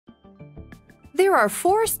There are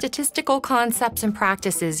 4 statistical concepts and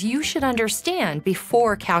practices you should understand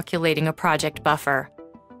before calculating a project buffer.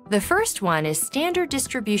 The first one is standard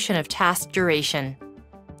distribution of task duration.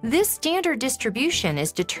 This standard distribution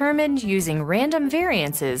is determined using random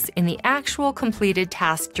variances in the actual completed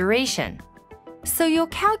task duration. So you'll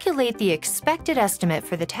calculate the expected estimate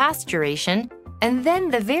for the task duration and then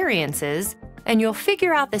the variances, and you'll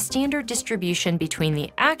figure out the standard distribution between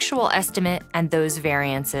the actual estimate and those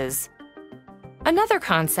variances. Another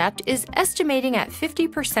concept is estimating at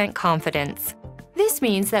 50% confidence. This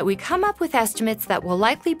means that we come up with estimates that will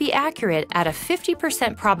likely be accurate at a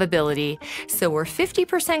 50% probability, so we're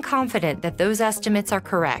 50% confident that those estimates are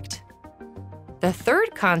correct. The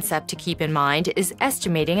third concept to keep in mind is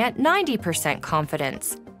estimating at 90%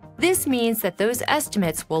 confidence. This means that those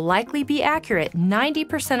estimates will likely be accurate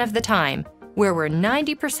 90% of the time, where we're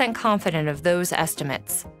 90% confident of those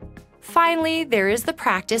estimates. Finally, there is the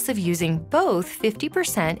practice of using both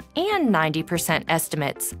 50% and 90%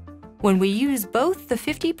 estimates. When we use both the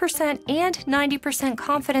 50% and 90%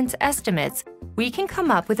 confidence estimates, we can come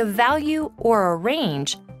up with a value or a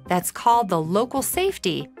range that's called the local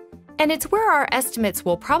safety, and it's where our estimates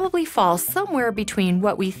will probably fall somewhere between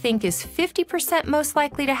what we think is 50% most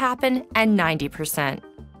likely to happen and 90%.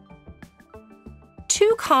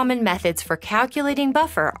 2 common methods for calculating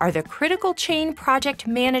buffer are the critical chain project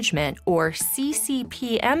management, or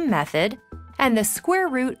CCPM method, and the square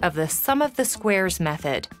root of the sum of the squares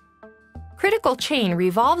method. Critical chain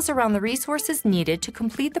revolves around the resources needed to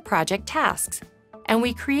complete the project tasks, and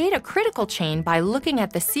we create a critical chain by looking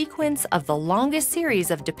at the sequence of the longest series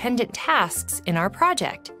of dependent tasks in our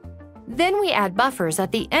project. Then we add buffers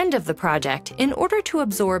at the end of the project in order to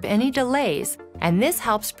absorb any delays, and this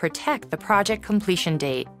helps protect the project completion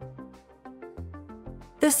date.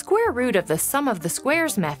 The square root of the sum of the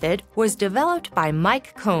squares method was developed by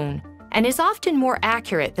Mike Cohn and is often more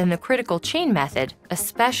accurate than the critical chain method,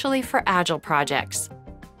 especially for Agile projects.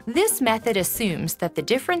 This method assumes that the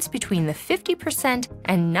difference between the 50%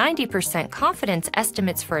 and 90% confidence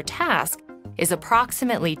estimates for a task is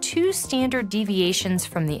approximately 2 standard deviations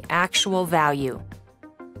from the actual value.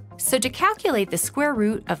 So to calculate the square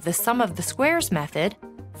root of the sum of the squares method,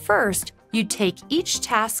 first, you'd take each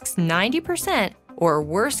task's 90% or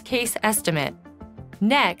worst-case estimate.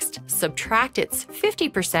 Next, subtract its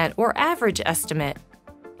 50% or average estimate.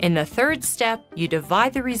 In the third step, you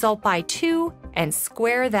divide the result by 2 and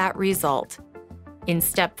square that result. In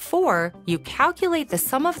step 4, you calculate the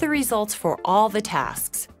sum of the results for all the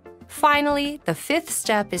tasks. Finally, the 5th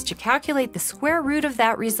step is to calculate the square root of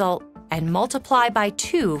that result and multiply by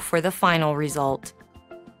 2 for the final result.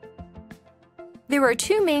 There are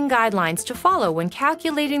 2 main guidelines to follow when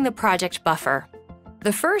calculating the project buffer.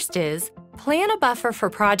 The first is, plan a buffer for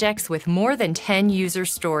projects with more than 10 user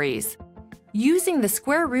stories. Using the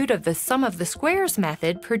square root of the sum of the squares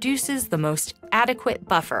method produces the most adequate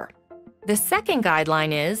buffer. The second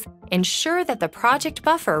guideline is, ensure that the project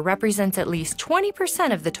buffer represents at least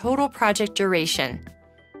 20% of the total project duration.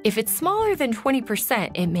 If it's smaller than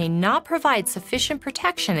 20%, it may not provide sufficient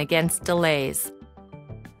protection against delays.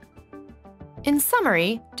 In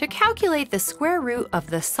summary, to calculate the square root of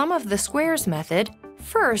the sum of the squares method,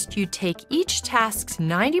 first you take each task's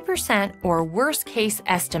 90% or worst-case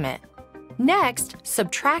estimate. Next,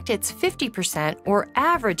 subtract its 50% or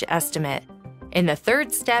average estimate. In the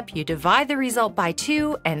third step, you divide the result by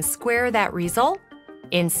 2 and square that result.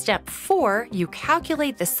 In step 4, you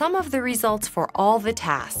calculate the sum of the results for all the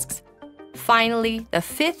tasks. Finally, the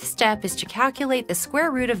 5th step is to calculate the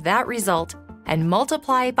square root of that result and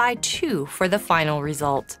multiply by 2 for the final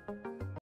result.